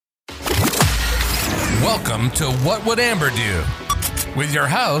Welcome to What Would Amber Do? With your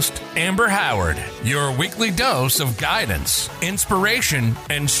host, Amber Howard, your weekly dose of guidance, inspiration,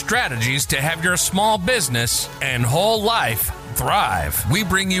 and strategies to have your small business and whole life thrive. We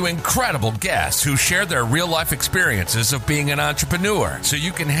bring you incredible guests who share their real-life experiences of being an entrepreneur so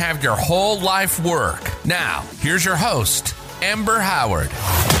you can have your whole life work. Now, here's your host, Amber Howard.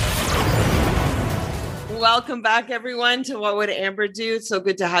 Welcome back, everyone, to What Would Amber Do? It's so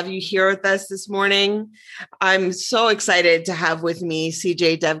good to have you here with us this morning. I'm so excited to have with me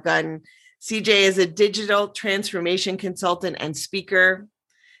CJ Devgun. CJ is a digital transformation consultant and speaker.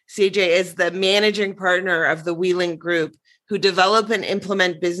 CJ is the managing partner of the WeLink Group, who develop and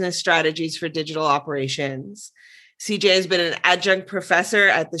implement business strategies for digital operations. CJ has been an adjunct professor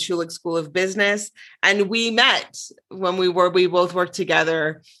at the Schulich School of Business, and we met when we both worked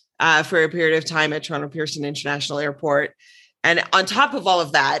together for a period of time at Toronto Pearson International Airport. And on top of all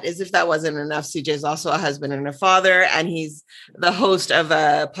of that, as if that wasn't enough, CJ is also a husband and a father, and he's the host of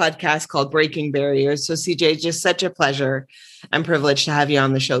a podcast called Breaking Barriers. So CJ, just such a pleasure and privilege to have you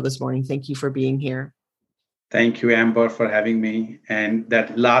on the show this morning. Thank you for being here. Thank you, Amber, for having me. And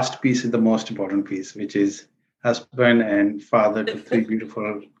that last piece is the most important piece, which is husband and father to three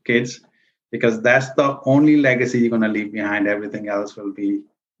beautiful kids, because that's the only legacy you're going to leave behind. Everything else will be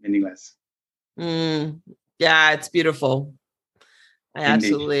meaningless. Yeah, it's beautiful. I Indeed.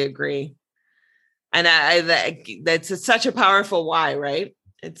 Absolutely agree. And that's such a powerful why, right?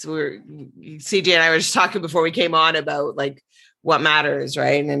 CJ and I were just talking before we came on about like what matters,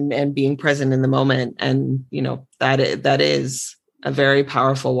 right? And being present in the moment. And, you know, that is a very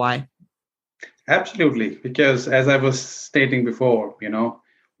powerful why. Absolutely. Because as I was stating before, you know,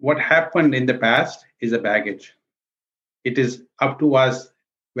 what happened in the past is a baggage. It is up to us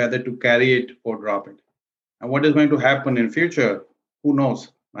whether to carry it or drop it. And what is going to happen in future, who knows,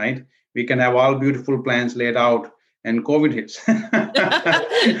 right? We can have all beautiful plans laid out and COVID hits.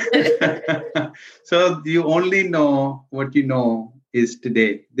 So you only know what you know is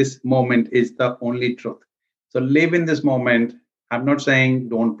today. This moment is the only truth. So live in this moment. I'm not saying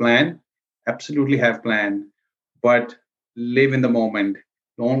don't plan. Absolutely have plan, but live in the moment.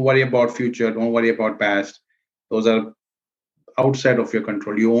 Don't worry about future. Don't worry about past. Those are outside of your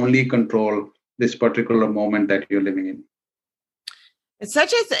control. You only control this particular moment that you're living in. It's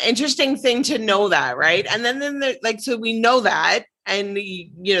such an interesting thing to know that, right? And then so we know that, and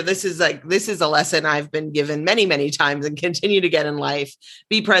you know, this is a lesson I've been given many, many times and continue to get in life.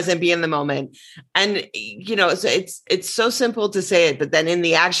 Be present, be in the moment. And you know, so it's so simple to say it, but then in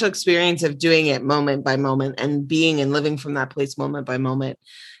the actual experience of doing it moment by moment and being and living from that place moment by moment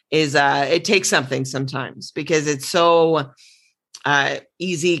is it takes something sometimes, because it's so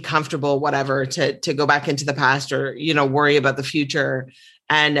easy, comfortable, whatever, to go back into the past or, you know, worry about the future.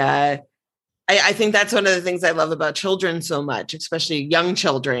 And I think that's one of the things I love about children so much, especially young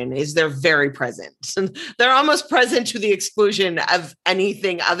children, is they're very present. They're almost present to the exclusion of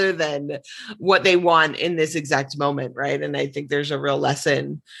anything other than what they want in this exact moment, right? And I think there's a real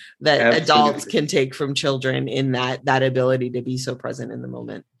lesson that Absolutely. Adults can take from children in that ability to be so present in the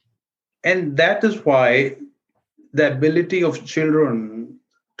moment. And that is why the ability of children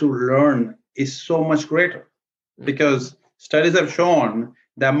to learn is so much greater, because studies have shown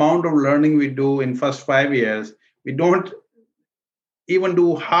the amount of learning we do in first 5 years, we don't even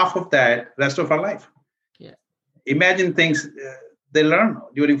do half of that rest of our life. Yeah. Imagine things they learn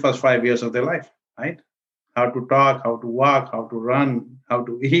during first 5 years of their life, right? How to talk, how to walk, how to run, how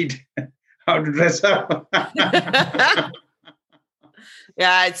to eat, how to dress up.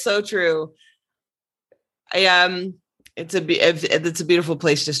 Yeah, it's so true. It's a beautiful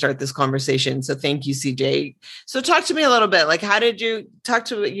place to start this conversation. So thank you, CJ. So talk to me a little bit. Like, how did you talk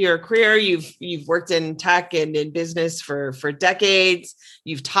to your career? You've worked in tech and in business for decades.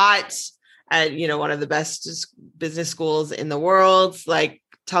 You've taught at, you know, one of the best business schools in the world. Like,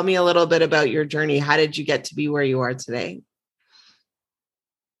 tell me a little bit about your journey. How did you get to be where you are today?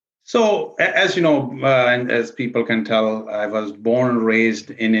 So, as you know, and as people can tell, I was born and raised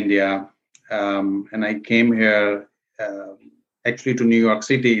in India. And I came here actually to New York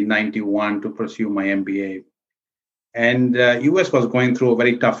City in 91 to pursue my MBA. And US was going through a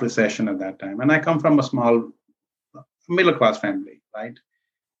very tough recession at that time. And I come from a small middle-class family, right?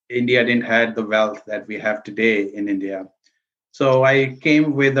 India didn't have the wealth that we have today in India. So I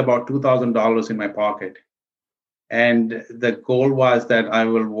came with about $2,000 in my pocket. And the goal was that I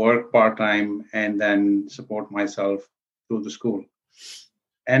will work part-time and then support myself through the school.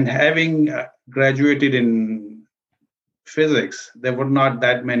 And having graduated in physics, there were not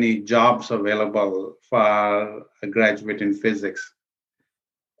that many jobs available for a graduate in physics.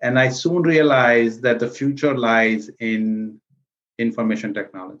 And I soon realized that the future lies in information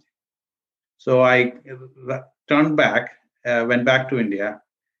technology. So I turned back, went back to India,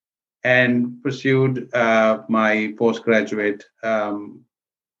 and pursued my postgraduate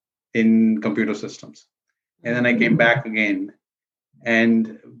in computer systems. And then I came back again.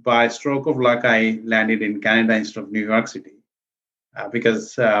 And by stroke of luck, I landed in Canada instead of New York City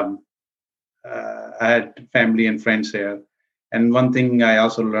because I had family and friends here. And one thing I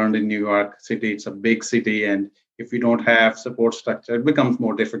also learned in New York City, it's a big city. And if you don't have support structure, it becomes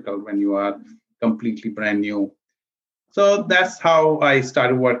more difficult when you are completely brand new. So that's how I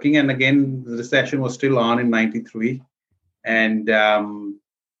started working. And again, the recession was still on in 93. And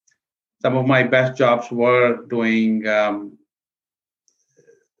some of my best jobs were doing, I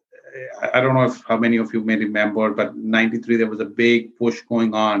don't know how many of you may remember, but 93, there was a big push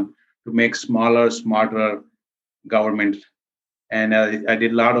going on to make smaller, smarter government. And I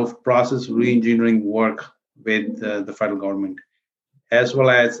did a lot of process re-engineering work with the federal government, as well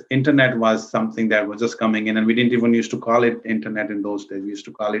as internet was something that was just coming in. And we didn't even used to call it internet in those days. We used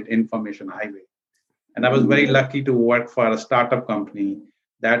to call it information highway. And I was very lucky to work for a startup company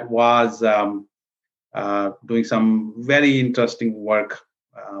that was doing some very interesting work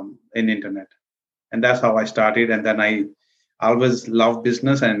in internet. And that's how I started. And then I always loved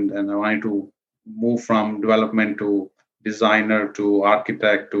business and I wanted to move from development to designer to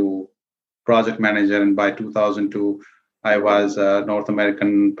architect to project manager. And by 2002, I was a North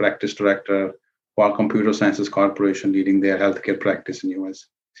American practice director for Computer Sciences Corporation, leading their healthcare practice in US.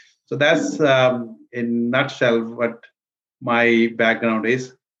 So that's in a nutshell what my background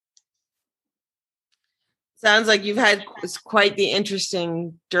is. Sounds like you've had quite the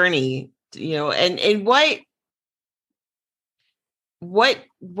interesting journey, and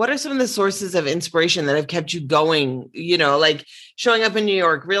what are some of the sources of inspiration that have kept you going, like showing up in New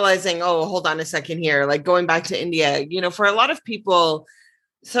York, realizing, oh, hold on a second here, like going back to India, for a lot of people,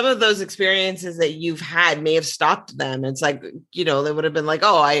 some of those experiences that you've had may have stopped them. It's like, they would have been like,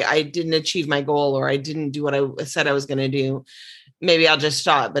 oh, I didn't achieve my goal, or I didn't do what I said I was going to do. Maybe I'll just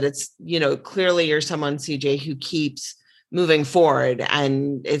stop. But it's, clearly you're someone, CJ, who keeps moving forward.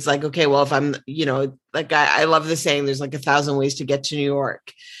 And it's like, okay, well, if I'm, like I love the saying, there's like 1,000 ways to get to New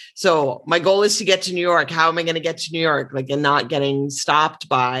York. So my goal is to get to New York. How am I going to get to New York? Like, and not getting stopped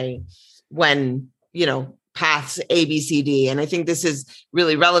by when, paths A, B, C, D. And I think this is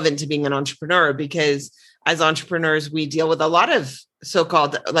really relevant to being an entrepreneur, because as entrepreneurs, we deal with a lot of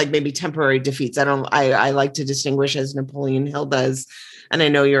so-called like maybe temporary defeats. I like to distinguish, as Napoleon Hill does. And I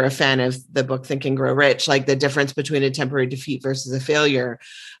know you're a fan of the book Think and Grow Rich, like the difference between a temporary defeat versus a failure.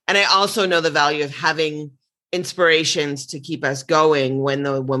 And I also know the value of having inspirations to keep us going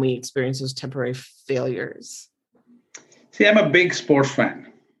when we experience those temporary failures. See, I'm a big sports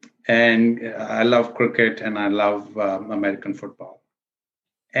fan, and I love cricket and I love American football.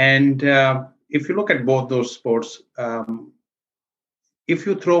 And if you look at both those sports, if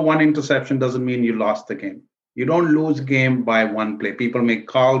you throw one interception, doesn't mean you lost the game. You don't lose game by one play. People may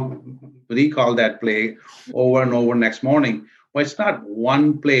recall that play over and over next morning. Well, it's not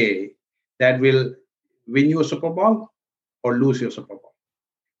one play that will win you a Super Bowl or lose your Super Bowl.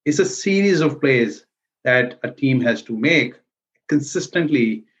 It's a series of plays that a team has to make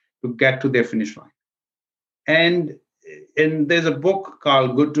consistently to get to their finish line. And there's a book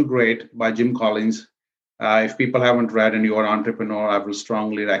called Good to Great by Jim Collins. If people haven't read and you're an entrepreneur, I will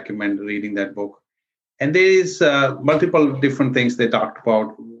strongly recommend reading that book. And there is multiple different things they talked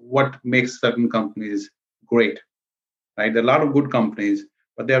about what makes certain companies great, right? There are a lot of good companies,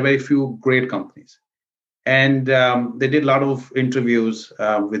 but there are very few great companies. And they did a lot of interviews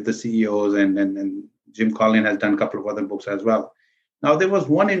with the CEOs, and Jim Collins has done a couple of other books as well. Now, there was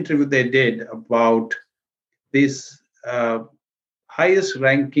one interview they did about this highest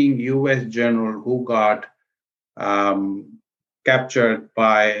ranking US general who got captured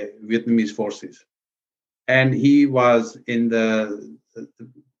by Vietnamese forces. And he was in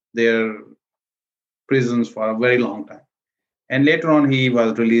their prisons for a very long time. And later on, he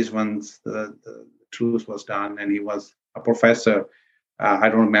was released once the truce was done, and he was a professor. I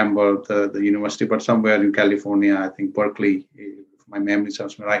don't remember the university, but somewhere in California, I think Berkeley, if my memory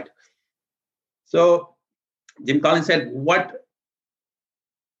serves me right. So Jim Collins said, what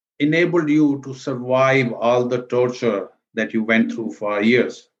enabled you to survive all the torture that you went through for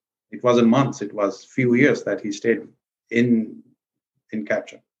years? It wasn't months, it was few years that he stayed in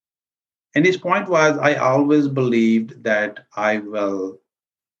capture. And his point was, I always believed that I will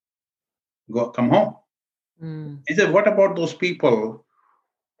come home. He said, what about those people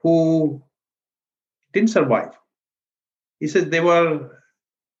who didn't survive? He said they were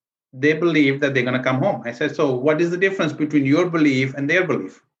they believe that they're going to come home. I said, so what is the difference between your belief and their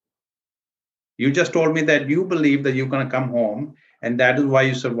belief? You just told me that you believe that you're going to come home, and that is why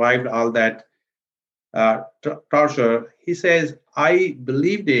you survived all that torture. He says, I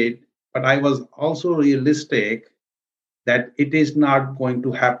believed it, but I was also realistic that it is not going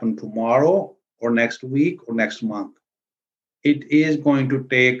to happen tomorrow or next week or next month. It is going to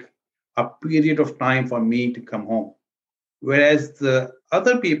take a period of time for me to come home. Whereas the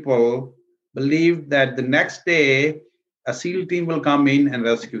other people believe that the next day a SEAL team will come in and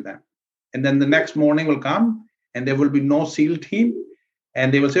rescue them. And then the next morning will come and there will be no SEAL team.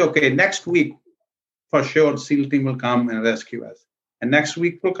 And they will say, okay, next week, for sure, SEAL team will come and rescue us. And next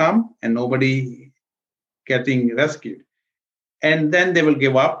week will come and nobody getting rescued. And then they will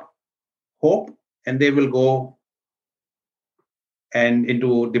give up hope and they will go and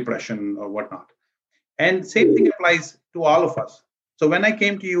into depression or whatnot. And same thing applies to all of us. So when I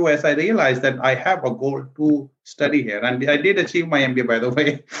came to US, I realized that I have a goal to study here. And I did achieve my MBA, by the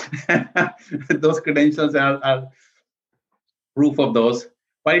way. Those credentials are proof of those.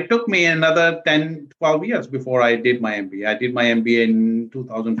 But it took me another 10, 12 years before I did my MBA. I did my MBA in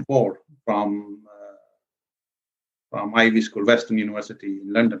 2004 from Ivy School, Western University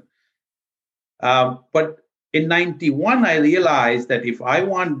in London. But in 91, I realized that if I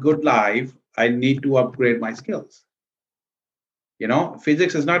want good life, I need to upgrade my skills.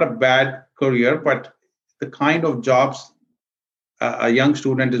 Physics is not a bad career, but the kind of jobs a young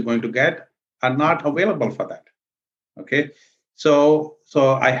student is going to get are not available for that. Okay. So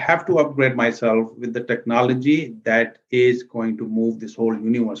I have to upgrade myself with the technology that is going to move this whole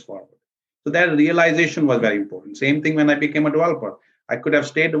universe forward. So that realization was very important. Same thing when I became a developer. I could have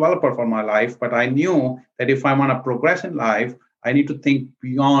stayed developer for my life, but I knew that if I want to progress in life, I need to think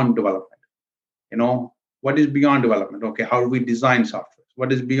beyond development. What is beyond development? Okay, how do we design software?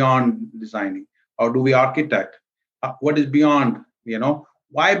 What is beyond designing? How do we architect? What is beyond,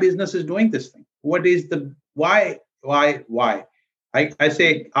 why business is doing this thing? What is the why? I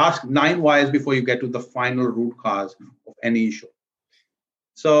say ask 9 whys before you get to the final root cause of any issue.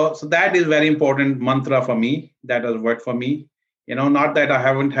 So that is very important mantra for me. That has worked for me. Not that I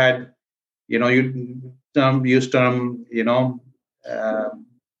haven't had, use term,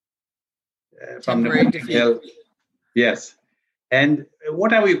 from the yes. And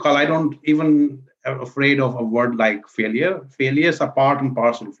whatever you call, I don't even afraid of a word like failure. Failure is a part and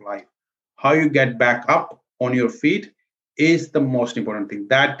parcel of life. How you get back up on your feet is the most important thing.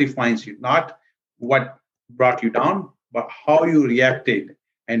 That defines you, not what brought you down, but how you reacted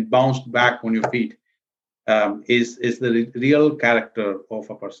and bounced back on your feet is the real character of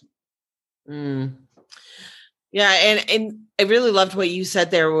a person. Mm. Yeah. And I really loved what you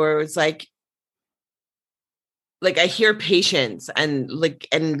said there, where it's like I hear patience and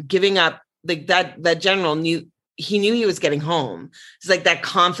giving up, like that general knew he was getting home. It's like that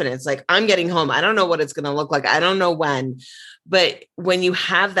confidence, like I'm getting home. I don't know what it's going to look like. I don't know when, but when you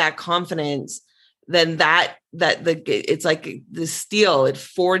have that confidence, then it's like the steel, it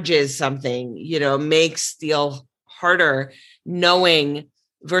forges something, makes steel harder, knowing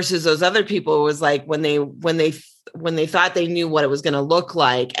versus those other people. It was like when they thought they knew what it was going to look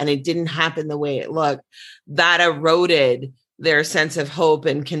like and it didn't happen the way it looked, that eroded their sense of hope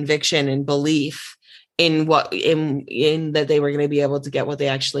and conviction and belief in that they were going to be able to get what they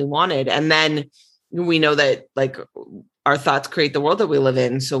actually wanted. And then we know that like our thoughts create the world that we live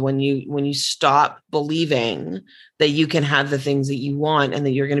in. So when you stop believing that you can have the things that you want and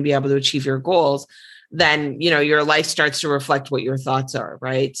that you're going to be able to achieve your goals, then, your life starts to reflect what your thoughts are.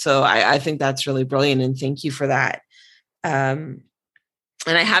 Right. So I think that's really brilliant. And thank you for that. And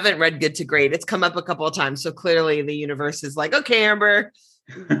I haven't read Good to Great. It's come up a couple of times. So clearly the universe is like, okay, Amber,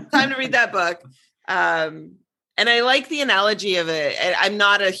 time to read that book. And I like the analogy of it. I'm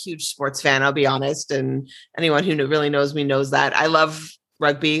not a huge sports fan, I'll be honest. And anyone who really knows me knows that. I love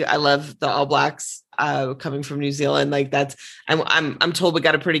rugby. I love the All Blacks. Coming from New Zealand, like I'm told we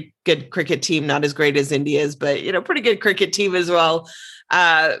got a pretty good cricket team, not as great as India's, but pretty good cricket team as well.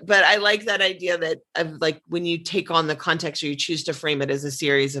 But I like that idea that of like when you take on the context or you choose to frame it as a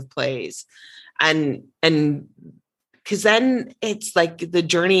series of plays, and because then it's like the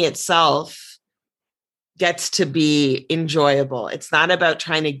journey itself gets to be enjoyable. It's not about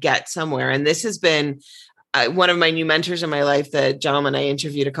trying to get somewhere. And this has been one of my new mentors in my life, the gentleman I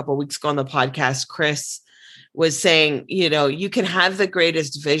interviewed a couple of weeks ago on the podcast, Chris, was saying, you can have the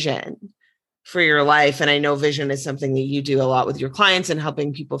greatest vision for your life. And I know vision is something that you do a lot with your clients and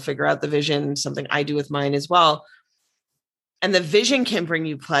helping people figure out the vision, something I do with mine as well. And the vision can bring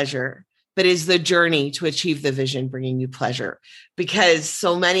you pleasure, but is the journey to achieve the vision bringing you pleasure? Because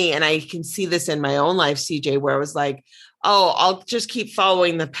so many, and I can see this in my own life, CJ, where I was like, oh, I'll just keep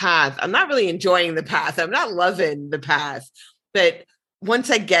following the path. I'm not really enjoying the path. I'm not loving the path. But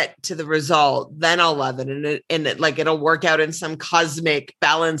once I get to the result, then I'll love it. And it'll work out in some cosmic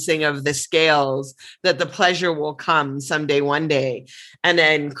balancing of the scales that the pleasure will come someday, one day. And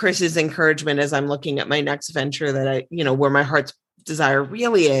then Chris's encouragement as I'm looking at my next venture that I, where my heart's desire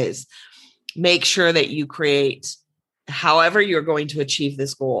really is, make sure that you create however you're going to achieve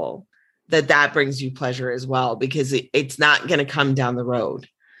this goal, that brings you pleasure as well, because it's not going to come down the road.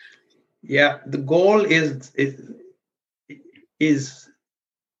 Yeah. The goal is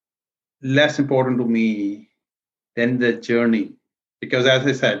less important to me than the journey, because as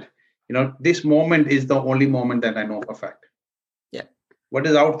I said, this moment is the only moment that I know for a fact. Yeah. What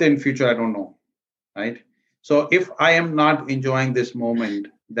is out there in future, I don't know. Right. So if I am not enjoying this moment,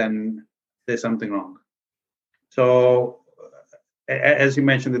 then there's something wrong. So as you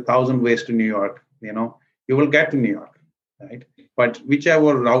mentioned, 1,000 ways to New York, you will get to New York, right? But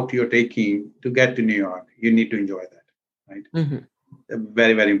whichever route you're taking to get to New York, you need to enjoy that, right? Mm-hmm.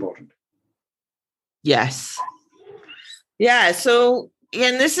 Very, very important. Yes. Yeah. So,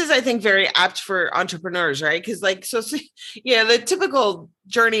 and this is, I think, very apt for entrepreneurs, right? Because the typical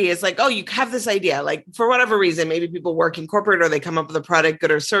journey is like, oh, you have this idea, like for whatever reason, maybe people work in corporate or they come up with a product,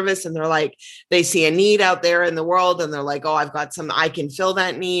 good or service, and they're like, they see a need out there in the world and they're like, oh, I've got I can fill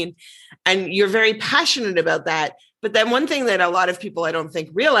that need. And you're very passionate about that. But then one thing that a lot of people I don't think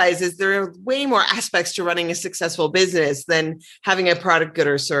realize is there are way more aspects to running a successful business than having a product, good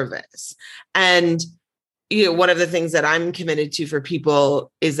or service. And one of the things that I'm committed to for people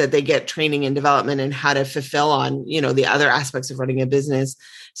is that they get training and development and how to fulfill on, the other aspects of running a business,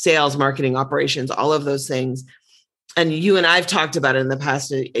 sales, marketing, operations, all of those things. And you and I've talked about it in the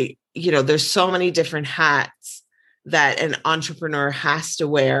past. There's so many different hats that an entrepreneur has to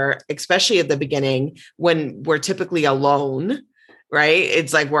wear, especially at the beginning when we're typically alone, right?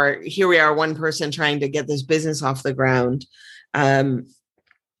 It's like we are one person trying to get this business off the ground.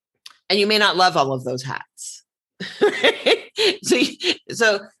 And you may not love all of those hats. Right?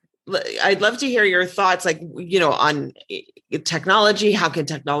 So I'd love to hear your thoughts, on technology. How can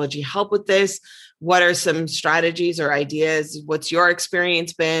technology help with this? What are some strategies or ideas? What's your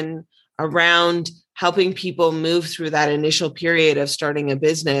experience been around helping people move through that initial period of starting a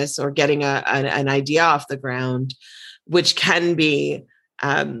business or getting an idea off the ground, which can be,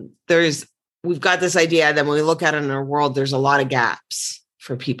 we've got this idea, then when we look at it in our world, there's a lot of gaps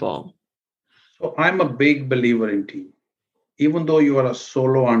for people. So I'm a big believer in team. Even though you are a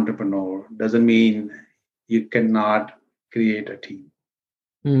solo entrepreneur, doesn't mean you cannot create a team.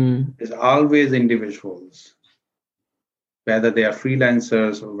 There's always individuals, whether they are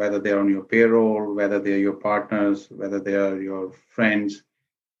freelancers or whether they're on your payroll, whether they're your partners, whether they are your friends.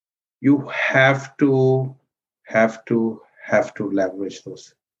 You have to leverage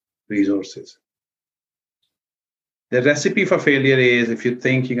those resources. The recipe for failure is if you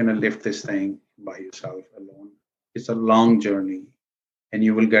think you're going to lift this thing by yourself alone, it's a long journey and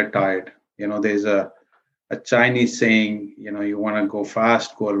you will get tired. There's a Chinese saying, you want to go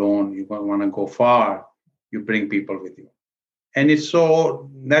fast, go alone. You want to go far, you bring people with you. And it's so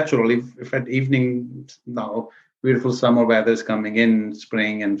natural. If at evening now, beautiful summer weather is coming in,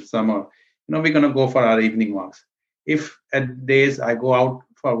 spring and summer, we're going to go for our evening walks. If at days I go out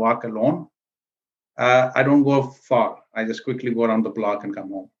for a walk alone, I don't go far. I just quickly go around the block and come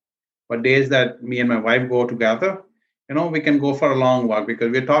home. But days that me and my wife go together, we can go for a long walk because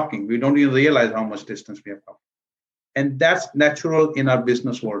we're talking. We don't even realize how much distance we have come. And that's natural in our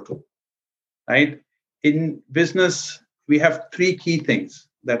business world too, right? In business, we have three key things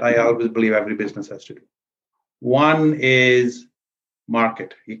that I always believe every business has to do. One is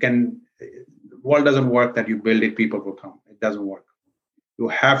market. The world doesn't work that you build it, people will come. It doesn't work. You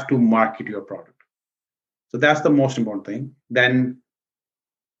have to market your product. So that's the most important thing. Then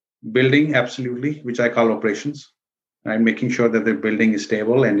building, absolutely, which I call operations, right? Making sure that the building is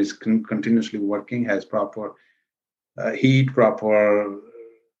stable and is continuously working, has proper heat, proper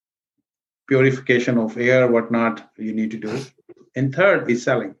purification of air, whatnot you need to do. And third is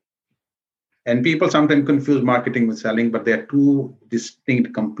selling. And people sometimes confuse marketing with selling, but they're two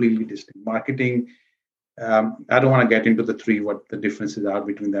distinct, completely distinct. Marketing, I don't want to get into the three, what the differences are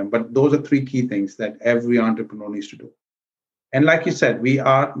between them, but those are three key things that every entrepreneur needs to do. And like you said, we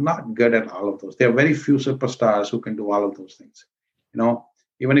are not good at all of those. There are very few superstars who can do all of those things.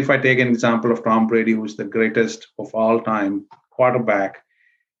 Even if I take an example of Tom Brady, who's the greatest of all time quarterback,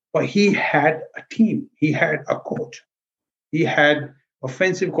 but he had a team. He had a coach. He had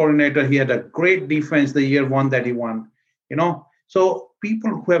offensive coordinator. He had a great defense the year one that he won. So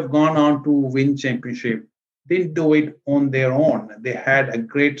people who have gone on to win championship didn't do it on their own. They had a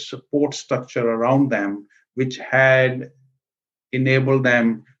great support structure around them, which had enabled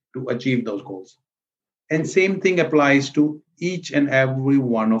them to achieve those goals. And same thing applies to each and every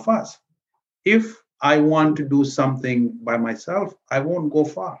one of us. If I want to do something by myself, I won't go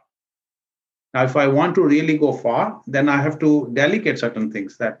far. Now, if I want to really go far, then I have to delegate certain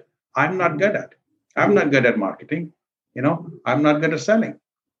things that I'm not good at. I'm not good at marketing. I'm not good at selling.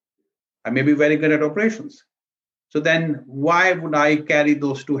 I may be very good at operations. So then why would I carry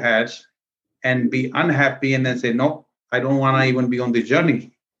those two hats and be unhappy and then say, no, I don't want to even be on this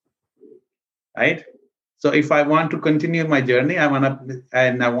journey, right? So if I want to continue my journey, I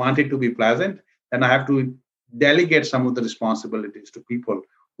want it to be pleasant, then I have to delegate some of the responsibilities to people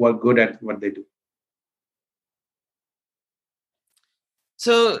who are good at what they do.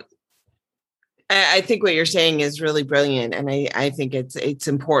 So I think what you're saying is really brilliant. And I think it's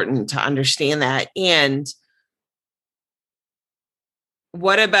important to understand that. And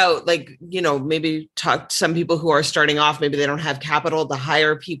what about maybe talk to some people who are starting off, maybe they don't have capital to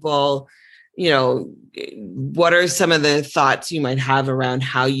hire people, what are some of the thoughts you might have around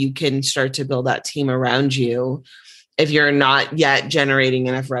how you can start to build that team around you if you're not yet generating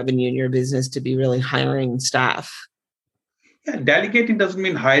enough revenue in your business to be really hiring staff? Yeah, delegating doesn't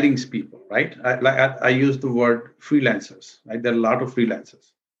mean hiring people, right? I use the word freelancers, right? There are a lot of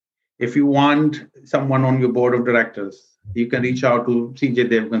freelancers. If you want someone on your board of directors, you can reach out to CJ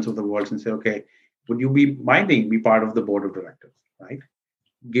Devguns of the world and say, okay, would you be minding be part of the board of directors, right?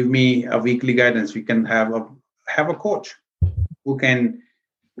 Give me a weekly guidance. We can have a coach who can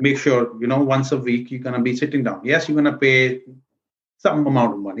make sure, once a week you're going to be sitting down. Yes, you're going to pay some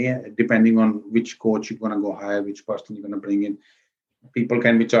amount of money, depending on which coach you're going to go hire, which person you're going to bring in. People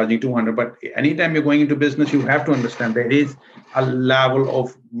can be charging 200, but anytime you're going into business, you have to understand there is a level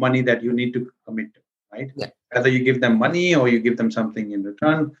of money that you need to commit to, right? Yeah. Whether you give them money or you give them something in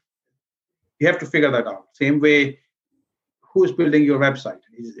return, you have to figure that out. Same way, who's building your website?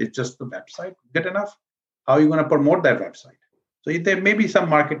 Is it just the website good enough? How are you going to promote that website? So there may be some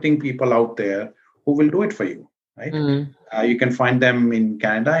marketing people out there who will do it for you, right? Mm-hmm. You can find them in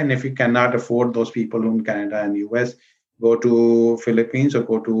Canada. And if you cannot afford those people in Canada and US, go to Philippines or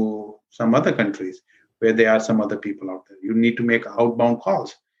go to some other countries where there are some other people out there. You need to make outbound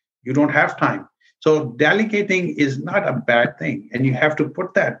calls. You don't have time. So delegating is not a bad thing. And you have to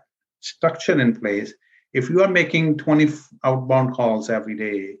put that structure in place. If you are making 20 outbound calls every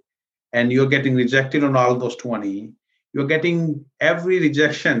day and you're getting rejected on all those 20, you're getting every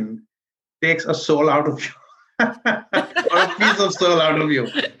rejection takes a soul out of you. Or a piece of soul out of you.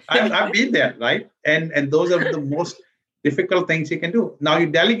 I've been there, right? And those are the most difficult things you can do. Now you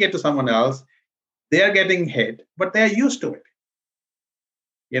delegate to someone else, they are getting hit, but they are used to it.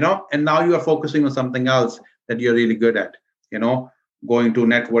 And now you are focusing on something else that you're really good at, going to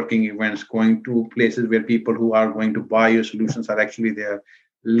networking events, going to places where people who are going to buy your solutions are actually there,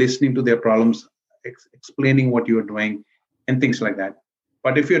 listening to their problems, explaining what you're doing, and things like that.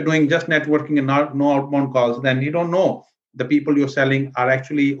 But if you're doing just networking and no outbound calls, then you don't know the people you're selling are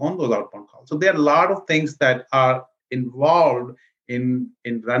actually on those outbound calls. So there are a lot of things that are involved in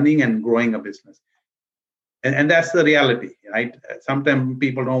running and growing a business. And that's the reality, right? Sometimes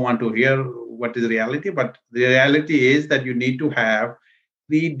people don't want to hear what is reality, but the reality is that you need to have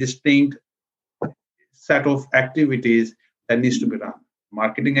 3 distinct set of activities that needs to be run.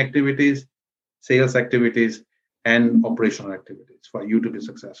 Marketing activities, sales activities, and operational activities for you to be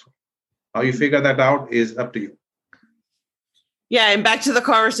successful. How you figure that out is up to you. Yeah. And back to the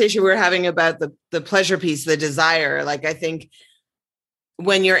conversation we were having about the pleasure piece, the desire. Like, I think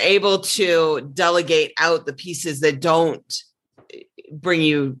when you're able to delegate out the pieces that don't bring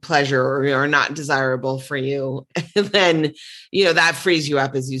you pleasure or are not desirable for you, then, that frees you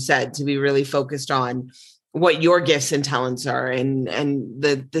up, as you said, to be really focused on what your gifts and talents are. And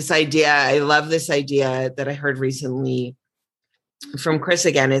this idea, I love this idea that I heard recently from Chris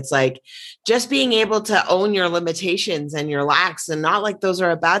again. It's like just being able to own your limitations and your lacks, and not like those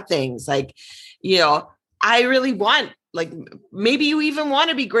are bad things. Like, I really want, like, maybe you even want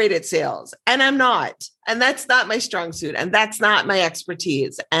to be great at sales and I'm not, and that's not my strong suit and that's not my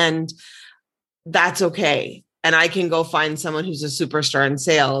expertise, and that's okay. And I can go find someone who's a superstar in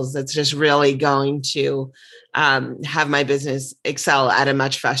sales that's just really going to have my business excel at a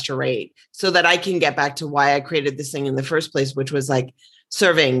much faster rate, so that I can get back to why I created this thing in the first place, which was like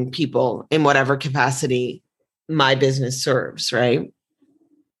serving people in whatever capacity my business serves, right?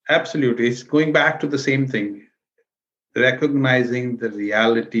 Absolutely. It's going back to the same thing. recognizing the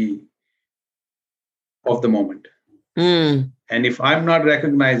reality of the moment. Mm. And if I'm not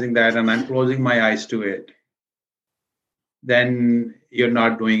recognizing that and I'm closing my eyes to it, then you're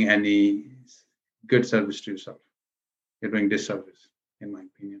not doing any good service to yourself. You're doing disservice, in my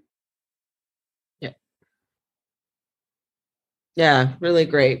opinion. Yeah. Yeah, really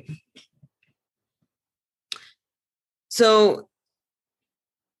great. So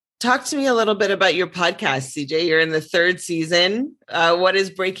talk to me a little bit about your podcast, CJ. You're in the 3rd season. What is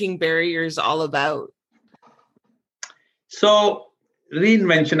Breaking Barriers all about? So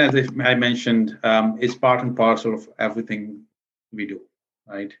reinvention, as I mentioned, is part and parcel of everything we do,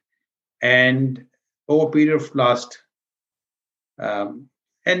 right? And over a period of last, and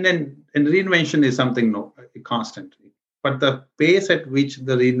reinvention is something constant. But the pace at which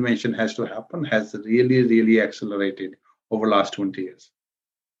the reinvention has to happen has really, really accelerated over the last 20 years.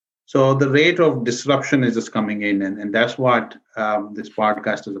 So the rate of disruption is just coming in, and that's what this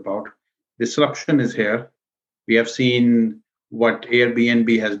podcast is about. Disruption is here. We have seen what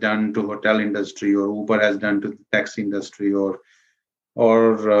Airbnb has done to hotel industry, or Uber has done to the taxi industry, or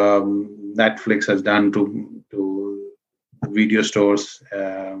Netflix has done to video stores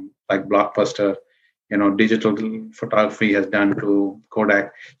like Blockbuster. Digital photography has done to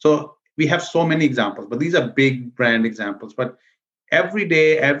Kodak. So we have so many examples, but these are big brand examples. But every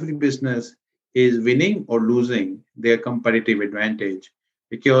day, every business is winning or losing their competitive advantage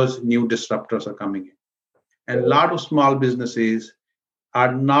because new disruptors are coming in. And a lot of small businesses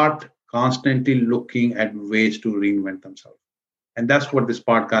are not constantly looking at ways to reinvent themselves. And that's what this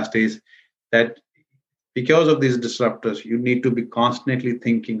podcast is, that because of these disruptors, you need to be constantly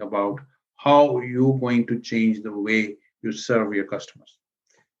thinking about how you're going to change the way you serve your customers.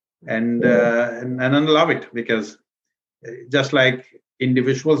 And I love it, because just like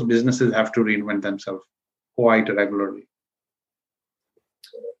individuals, businesses have to reinvent themselves quite regularly.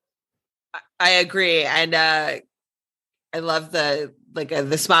 I agree. And I love the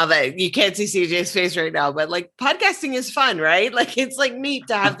smile that you can't see CJ's face right now, but like podcasting is fun, right? Like it's like neat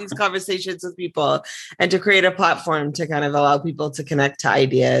to have these conversations with people and to create a platform to kind of allow people to connect to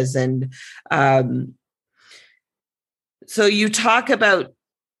ideas. And so you talk about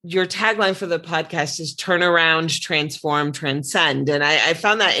your tagline for the podcast is turn around, transform, transcend. And I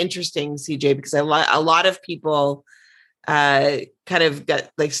found that interesting, CJ, because a lot of people kind of got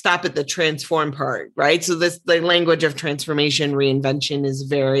like stop at the transform part, right? So the language of transformation, reinvention is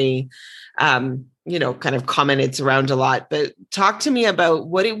very, kind of commented around a lot. But talk to me about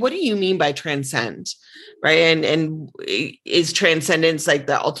what do you mean by transcend, right? And is transcendence like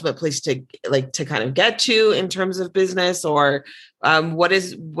the ultimate place to kind of get to in terms of business, or what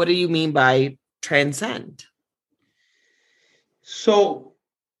do you mean by transcend? So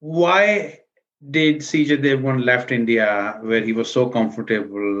why did CJ Devgun left India, where he was so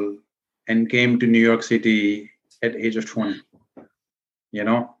comfortable, and came to New York City at age of 20?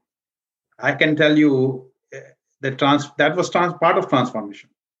 I can tell you that was part of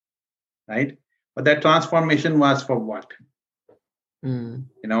transformation, right? But that transformation was for what? And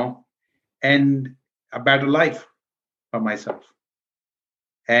a better life for myself,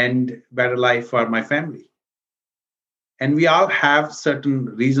 and better life for my family. And we all have certain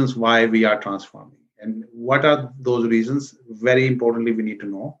reasons why we are transforming. And what are those reasons? Very importantly, we need to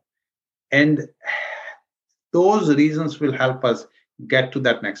know. And those reasons will help us get to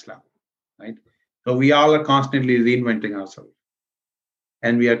that next level, right? So we all are constantly reinventing ourselves.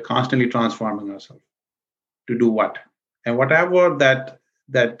 And we are constantly transforming ourselves to do what? And whatever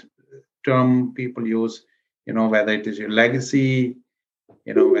that term people use, whether it is your legacy,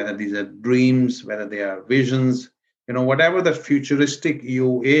 whether these are dreams, whether they are visions, whatever the futuristic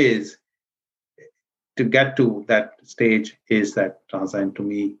you is, to get to that stage is that transcend, to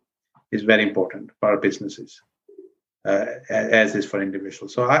me, is very important for our businesses, as is for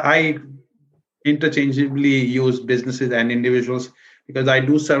individuals. So I interchangeably use businesses and individuals, because I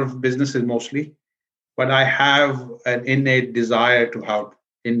do serve businesses mostly, but I have an innate desire to help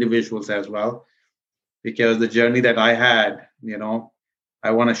individuals as well, because the journey that I had,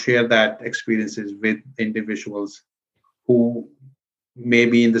 I want to share that experiences with individuals who may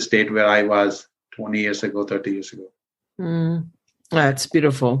be in the state where I was 20 years ago, 30 years ago. That's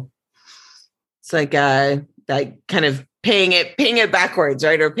beautiful. It's like that kind of paying it backwards,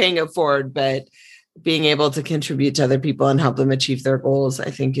 right? Or paying it forward, but being able to contribute to other people and help them achieve their goals, I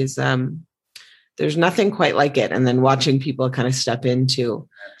think is, there's nothing quite like it. And then watching people kind of step into.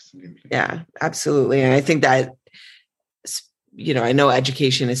 Absolutely. Yeah, absolutely. And I think that, I know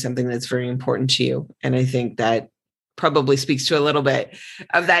education is something that's very important to you. And I think that probably speaks to a little bit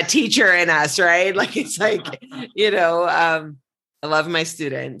of that teacher in us, right? Like, it's like, I love my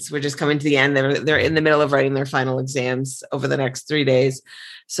students. We're just coming to the end. They're in the middle of writing their final exams over the next 3 days.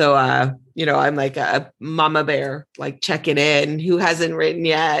 So, I'm like a mama bear, like checking in. Who hasn't written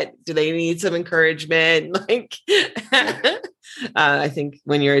yet? Do they need some encouragement? Like, I think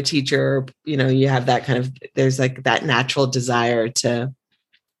when you're a teacher, you have that kind of, there's like that natural desire to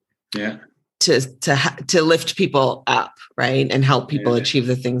lift people up, right? And help people achieve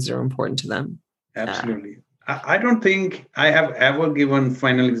the things that are important to them. Absolutely. I don't think I have ever given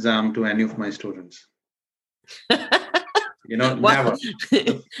final exam to any of my students. Never.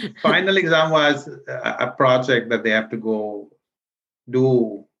 The final exam was a project that they have to go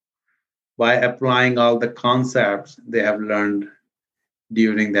do by applying all the concepts they have learned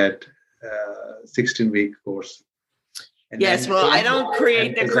during that 16-week course. Yes, well, I don't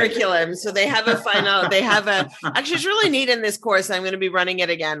create the curriculum. So they have actually, it's really neat in this course. I'm going to be running it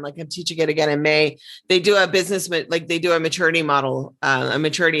again. Like, I'm teaching it again in May. They do a they do a maturity model, a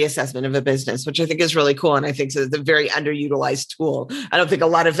maturity assessment of a business, which I think is really cool. And I think it's a very underutilized tool. I don't think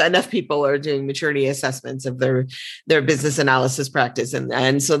enough people are doing maturity assessments of their business analysis practice.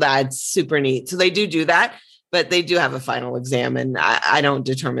 And so that's super neat. So they do that. But they do have a final exam, and I don't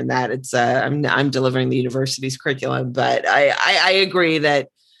determine that. It's I'm delivering the university's curriculum, but I agree that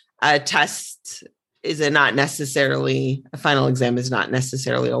a test is a final exam is not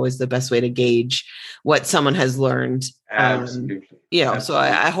necessarily always the best way to gauge what someone has learned. Absolutely. Absolutely. So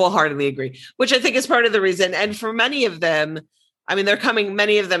I wholeheartedly agree, which I think is part of the reason. And for many of them, I mean,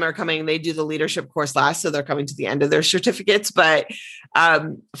 many of them are coming, they do the leadership course last, so they're coming to the end of their certificates. But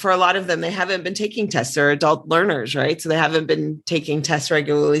for a lot of them, they haven't been taking tests. They're adult learners, right? So they haven't been taking tests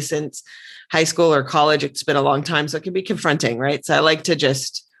regularly since high school or college. It's been a long time, so it can be confronting, right? So I like to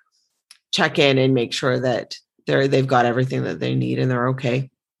just check in and make sure that they've got everything that they need and they're okay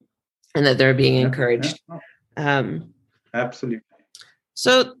and that they're being encouraged. Absolutely.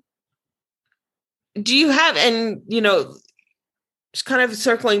 So do you have, just kind of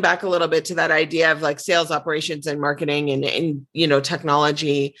circling back a little bit to that idea of like sales operations and marketing and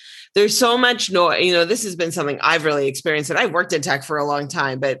technology, there's so much noise. This has been something I've really experienced, and I've worked in tech for a long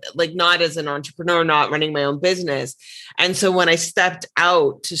time, but like not as an entrepreneur, not running my own business. And so when I stepped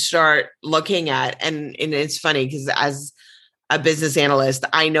out to start looking at, and it's funny because as a business analyst,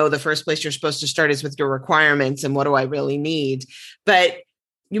 I know the first place you're supposed to start is with your requirements and what do I really need, but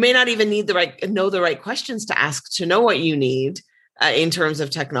you may not even know the right questions to ask to know what you need. In terms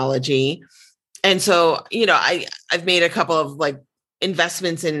of technology. And so, I've made a couple of like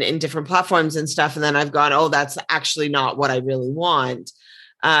investments in different platforms and stuff. And then I've gone, oh, that's actually not what I really want.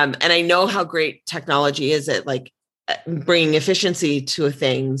 And I know how great technology is at like bringing efficiency to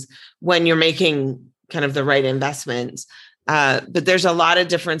things when you're making kind of the right investments. But there's a lot of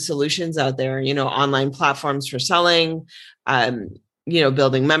different solutions out there, online platforms for selling,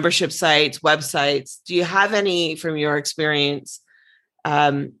 building membership sites, websites. Do you have any from your experience?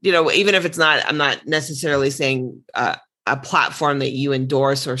 Even if it's not, I'm not necessarily saying a platform that you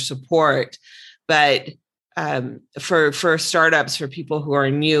endorse or support, but for startups, for people who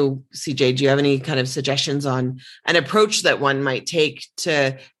are new, CJ, do you have any kind of suggestions on an approach that one might take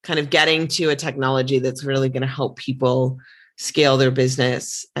to kind of getting to a technology that's really going to help people scale their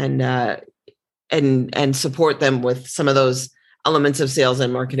business and support them with some of those elements of sales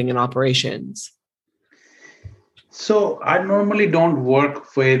and marketing and operations? So I normally don't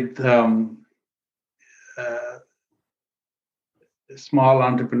work with small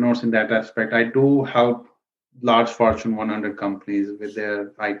entrepreneurs in that aspect. I do help large Fortune 100 companies with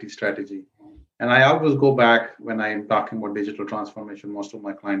their IT strategy. And I always go back when I'm talking about digital transformation. Most of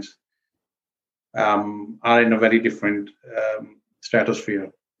my clients are in a very different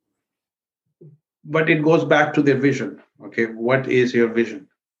stratosphere. But it goes back to their vision. Okay, what is your vision?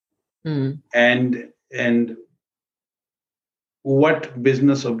 And what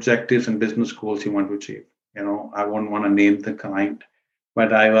business objectives and business goals you want to achieve. I won't want to name the client,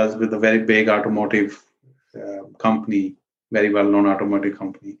 but I was with a very big automotive company, very well-known automotive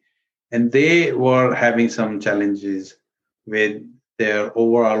company, and they were having some challenges with their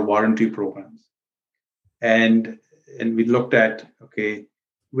overall warranty programs. And we looked at, okay,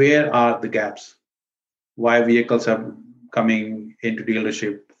 where are the gaps? Why vehicles are coming into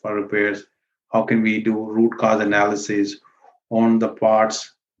dealership for repairs? How can we do root cause analysis on the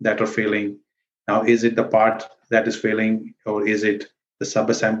parts that are failing? Now, is it the part that is failing or is it the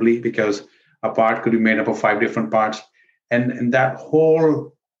sub-assembly? Because a part could be made up of 5 different parts. And that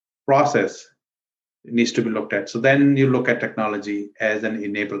whole process needs to be looked at. So then you look at technology as an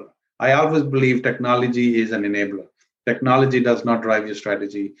enabler. I always believe technology is an enabler. Technology does not drive your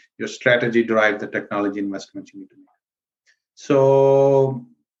strategy. Your strategy drives the technology investment you need to make. So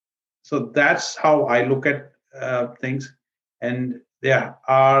that's how I look at things. And yeah,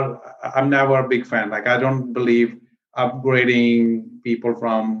 I'm never a big fan. Like, I don't believe upgrading people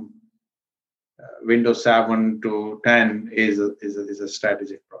from Windows 7 to 10 is a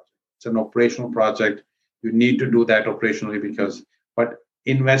strategic project. It's an operational project. You need to do that operationally but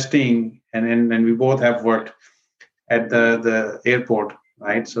investing, and we both have worked at the airport,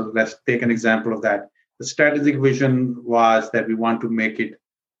 right? So let's take an example of that. The strategic vision was that we want to make it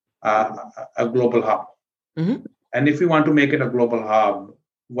a global hub. Mm-hmm. And if we want to make it a global hub,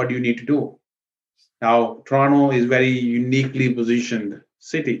 what do you need to do? Now, Toronto is very uniquely positioned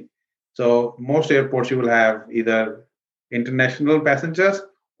city. So most airports, you will have either international passengers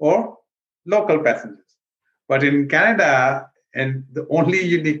or local passengers. But in Canada, and the only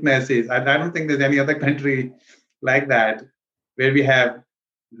uniqueness is, I don't think there's any other country like that, where we have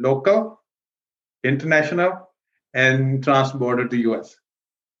local, international, and trans-border to US.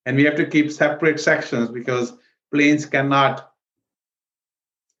 And we have to keep separate sections because planes cannot,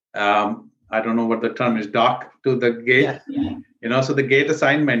 I don't know what the term is, dock to the gate, so the gate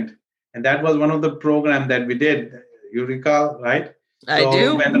assignment. And that was one of the programs that we did. You recall, right? I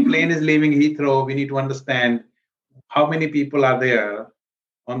do. When the plane is leaving Heathrow, we need to understand how many people are there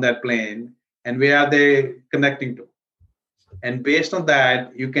on that plane and where are they connecting to. And based on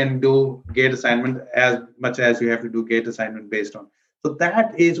that, you can do gate assignment as much as you have to do gate assignment based on. So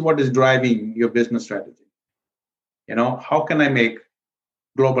that is what is driving your business strategy. How can I make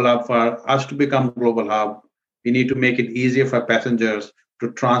global hub? For us to become global hub, we need to make it easier for passengers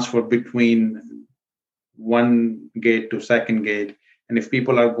to transfer between one gate to second gate. And if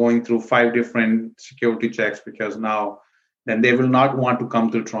people are going through 5 different security checks, because now, then they will not want to come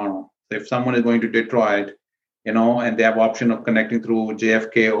to Toronto. So if someone is going to Detroit, and they have option of connecting through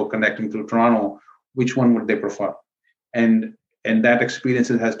JFK or connecting through Toronto, which one would they prefer? And that experience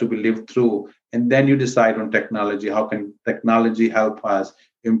has to be lived through. And then you decide on technology. How can technology help us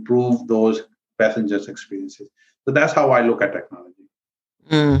improve those passengers' experiences? So that's how I look at technology.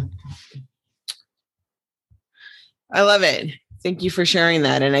 I love it. Thank you for sharing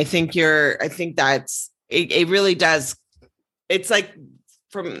that. And I think that's, it really does. It's like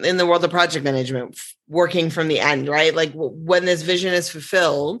in the world of project management, working from the end, right? Like when this vision is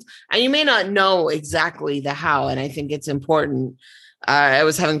fulfilled, and you may not know exactly the how. And I think it's important. I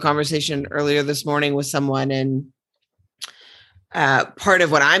was having a conversation earlier this morning with someone, and part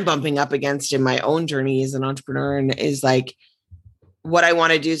of what I'm bumping up against in my own journey as an entrepreneur is like, what I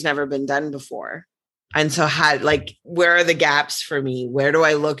want to do has never been done before. And so where are the gaps for me? Where do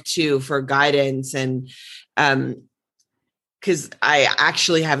I look to for guidance? And, because I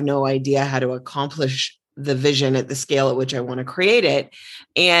actually have no idea how to accomplish the vision at the scale at which I want to create it.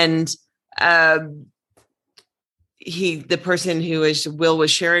 And the person who Will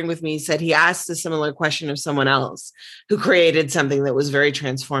was sharing with me said he asked a similar question of someone else who created something that was very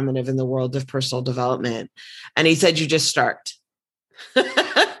transformative in the world of personal development. And he said, you just start.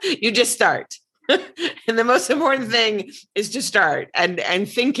 You just start. And the most important thing is to start, and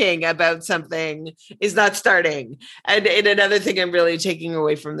thinking about something is not starting. And another thing I'm really taking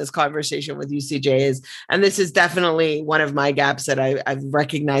away from this conversation with you, CJ, is, and this is definitely one of my gaps that I've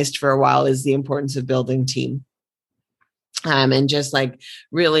recognized for a while, is the importance of building team. And just like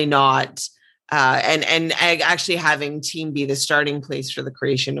really not, and actually having team be the starting place for the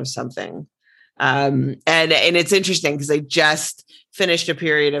creation of something. And it's interesting because I just finished a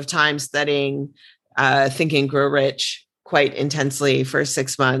period of time studying Think and Grow Rich quite intensely for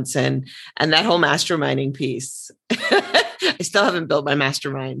 6 months, and that whole masterminding piece. I still haven't built my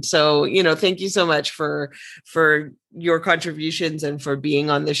mastermind. So, thank you so much for your contributions and for being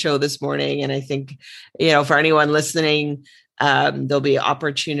on the show this morning. And I think, for anyone listening, there'll be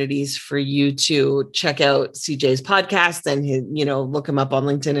opportunities for you to check out CJ's podcast and look him up on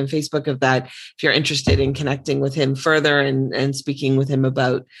LinkedIn and Facebook of that, if you're interested in connecting with him further and speaking with him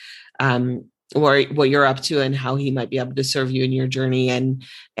about what you're up to and how he might be able to serve you in your journey. And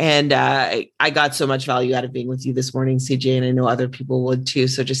I got so much value out of being with you this morning, CJ, and I know other people would too.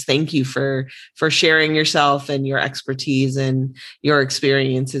 So just thank you for sharing yourself and your expertise and your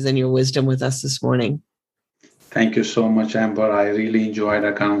experiences and your wisdom with us this morning. Thank you so much, Amber. I really enjoyed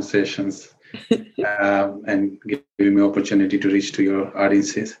our conversations and giving me opportunity to reach to your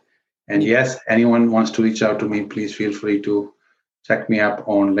audiences. And yes, anyone wants to reach out to me, please feel free to check me up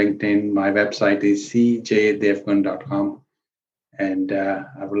on LinkedIn. My website is cjdevgun.com. And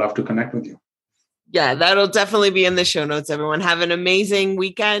I would love to connect with you. Yeah, that'll definitely be in the show notes, everyone. Have an amazing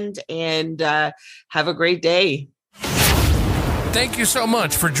weekend and have a great day. Thank you so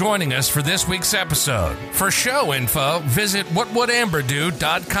much for joining us for this week's episode. For show info, visit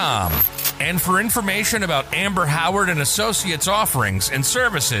whatwouldamberdo.com. And for information about Amber Howard and Associates offerings and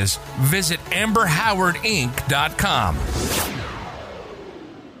services, visit amberhowardinc.com.